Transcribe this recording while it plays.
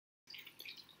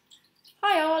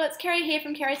Hi all, it's Kerry here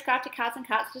from Kaisercraft Cards and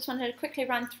Cards. Just wanted to quickly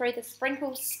run through the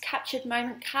Sprinkles Captured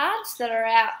Moment cards that are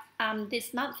out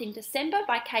this month in December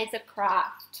by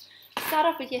Kaisercraft. Start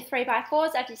off with your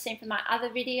 3x4s. As you've seen from my other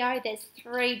video, there's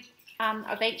 3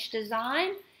 of each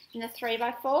design in the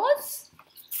 3x4s.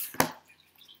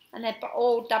 And they're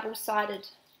all double-sided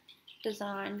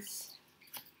designs.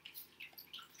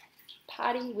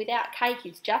 Party without cake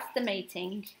is just a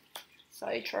meeting.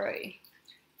 So true.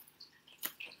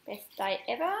 Best day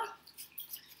ever.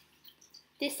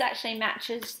 This actually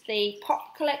matches the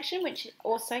pop collection, which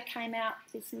also came out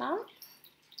this month.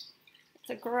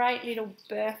 It's a great little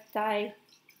birthday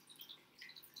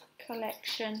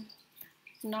collection.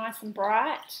 Nice and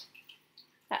bright.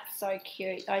 That's so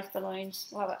cute. Those balloons,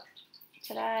 love it.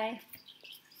 Today.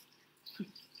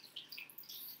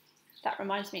 That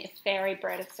reminds me of fairy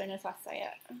bread as soon as I see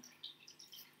it.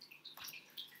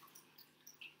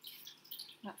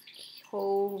 That's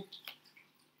cool.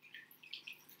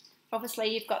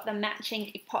 Obviously you've got the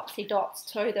matching epoxy dots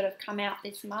too that have come out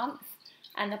this month,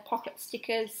 and the pocket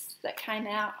stickers that came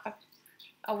out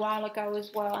a while ago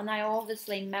as well, and they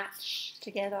obviously match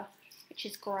together, which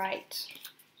is great.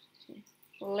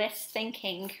 Less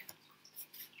thinking.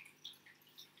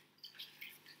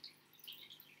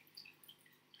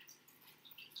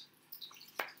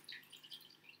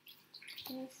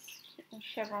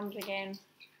 Chevrons again.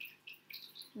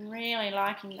 I'm really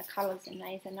liking the colours in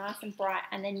these. They're nice and bright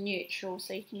and they're neutral,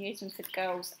 so you can use them for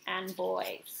girls and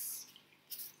boys.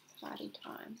 Party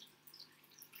time.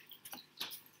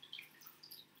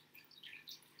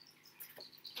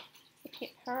 Hip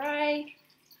hip hooray.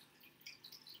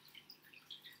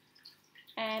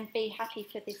 And be happy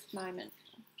for this moment.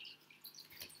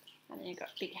 And then you've got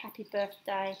big happy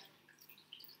birthday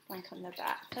blank on the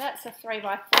back. So that's the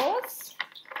 3x4s.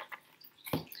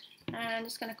 And I'm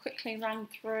just going to quickly run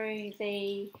through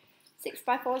the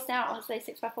 6x4s now.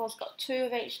 Obviously 6x4's got 2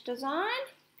 of each design.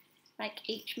 Make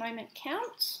each moment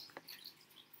count.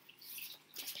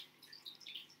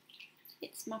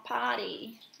 It's my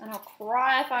party and I'll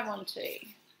cry if I want to.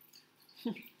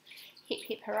 Hip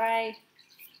hip hooray.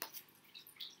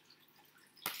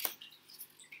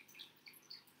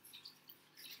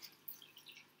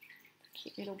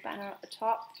 Cute little banner at the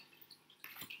top.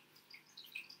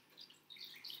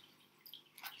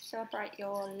 Celebrate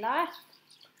your life.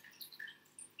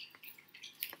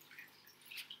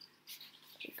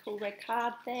 Pretty cool red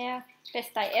card there.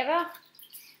 Best day ever.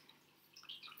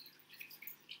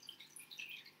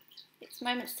 It's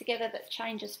moments together that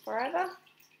changes forever.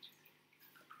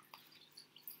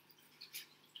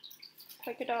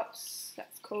 Polka dots,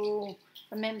 that's cool.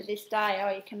 Remember this day. Oh,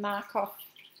 you can mark off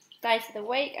days of the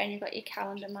week, and you've got your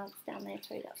calendar months down there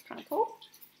too. That's kind of cool.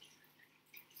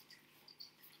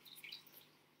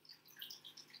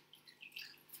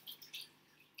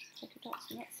 Polka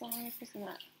dots on that side, isn't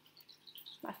it?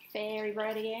 My fairy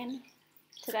bread again.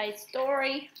 Today's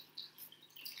story.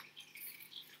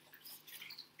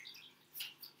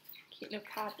 Cute little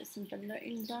card with some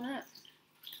balloons on it.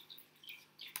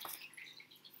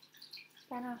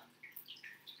 Banner.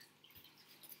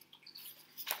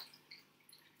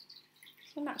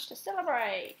 So much to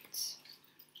celebrate.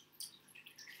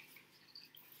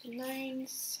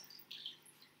 Balloons.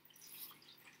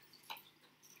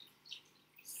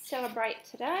 Celebrate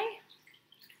today.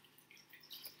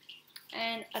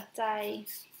 And a day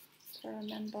to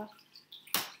remember.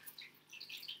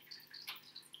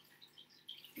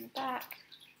 In the back.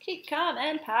 Keep calm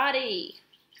and party.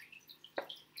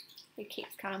 Who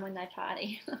keeps calm when they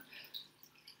party?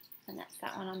 And that's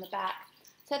that one on the back.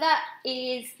 So that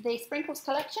is the Sprinkles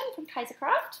collection from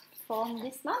Kaisercraft from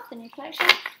this month, the new collection.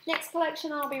 Next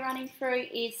collection I'll be running through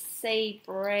is Sea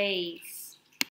Breeze.